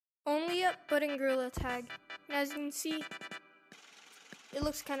yep, button gorilla tag. And as you can see, it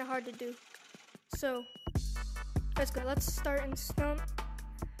looks kind of hard to do. So, let's go. Let's start in stump.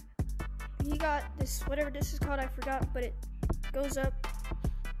 He got this, whatever this is called, I forgot, but it goes up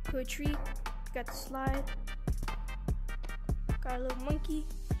to a tree. Got the slide. Got a little monkey.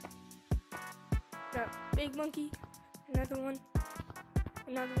 Got a big monkey. Another one.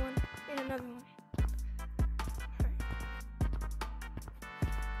 Another one. And another one. Alright.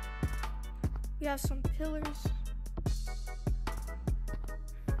 We have some pillars.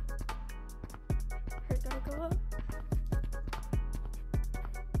 Alright, gotta go up.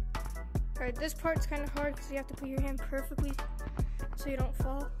 Alright, this part's kind of hard because you have to put your hand perfectly so you don't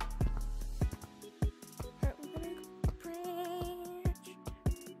fall. Alright, we're gonna branch.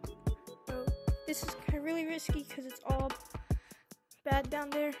 Oh, this is kind of really risky because it's all bad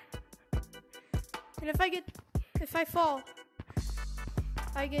down there. And if I fall,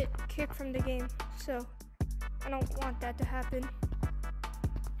 I get kicked from the game. So I don't want that to happen.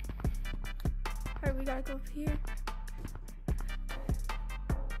 Alright, we gotta go up here.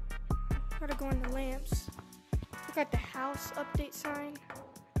 Gotta go in the lamps. We got the house update sign.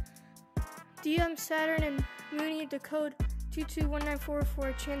 DM Saturn and Mooney the code 221944 for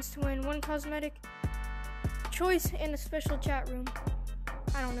a chance to win 1 cosmetic choice and a special chat room.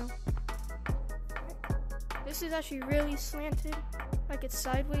 I don't know. This is actually really slanted, like it's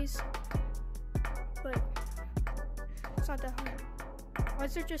sideways, but it's not that hard. Why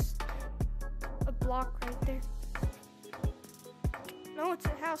is there just a block right there? No, it's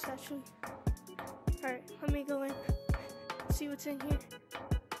a house actually. Alright, let me go in, see what's in here.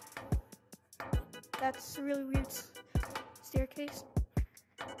 That's a really weird staircase.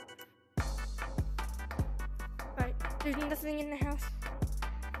 Alright, there's nothing in the house.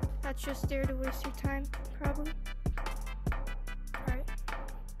 That's just there to waste your time, probably. Alright.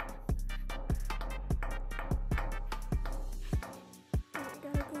 Alright,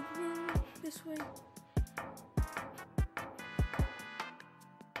 gotta go this way.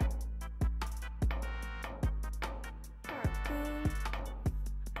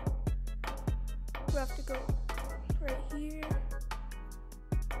 We have to go right here.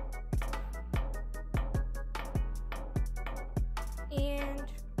 And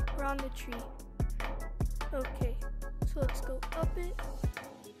we're on the tree. Okay, so let's go up it.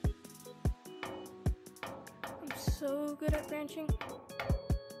 I'm so good at branching.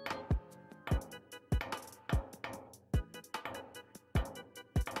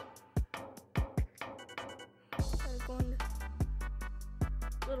 Gotta go on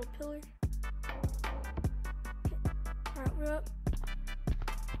the little pillar. Alright, we're up.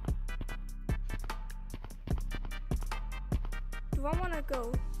 Do I want to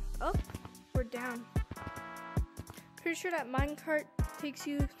go up or down? Pretty sure that minecart takes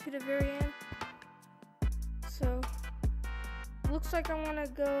you to the very end. So, looks like I want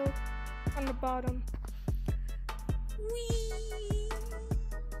to go on the bottom. Whee!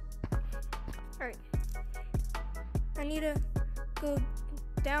 Alright. I need to go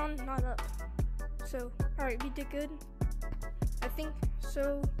down, not up. So, alright, we did good. I think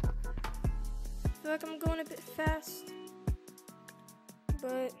so. I feel like I'm going a bit fast,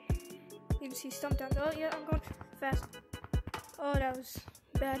 but you can see stump down. Oh yeah, I'm going fast. Oh, that was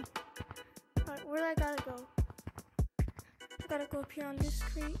bad. Alright, where do I gotta go? I gotta go up here on this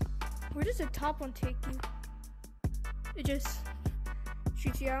crate. Where does the top one take you? It just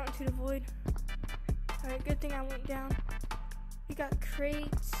shoots you out into the void. Alright, good thing I went down. We got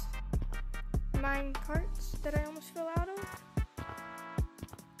crates, mine carts that I almost fell out of.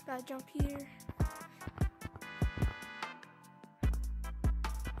 Gotta jump here.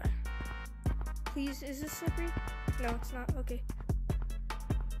 Please, is this slippery? No, it's not. Okay.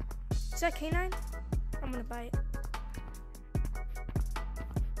 Is that canine? I'm gonna buy it.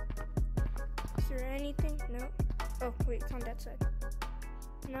 Is there anything? No. Oh, wait, it's on that side.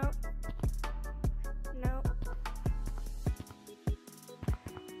 No. No.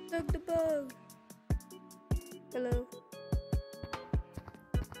 Doug the bug. Hello.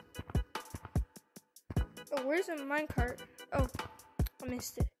 Oh, where's the minecart? Oh, I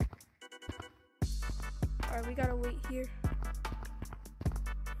missed it. Alright, we gotta wait here.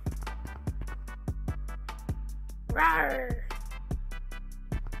 Rawr!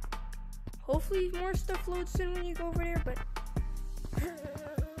 Hopefully more stuff loads soon when you go over there, but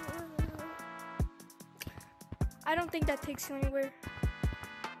I don't think that takes you anywhere.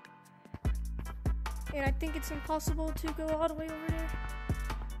 And I think it's impossible to go all the way over there.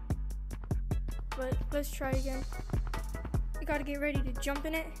 But let's try again. We gotta get ready to jump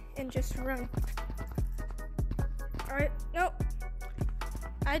in it and just run. Alright, nope.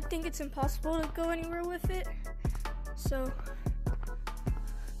 I think it's impossible to go anywhere with it. So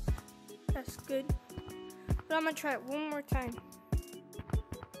that's good. But I'm gonna try it one more time.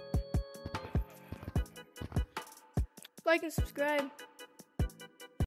 Like and subscribe.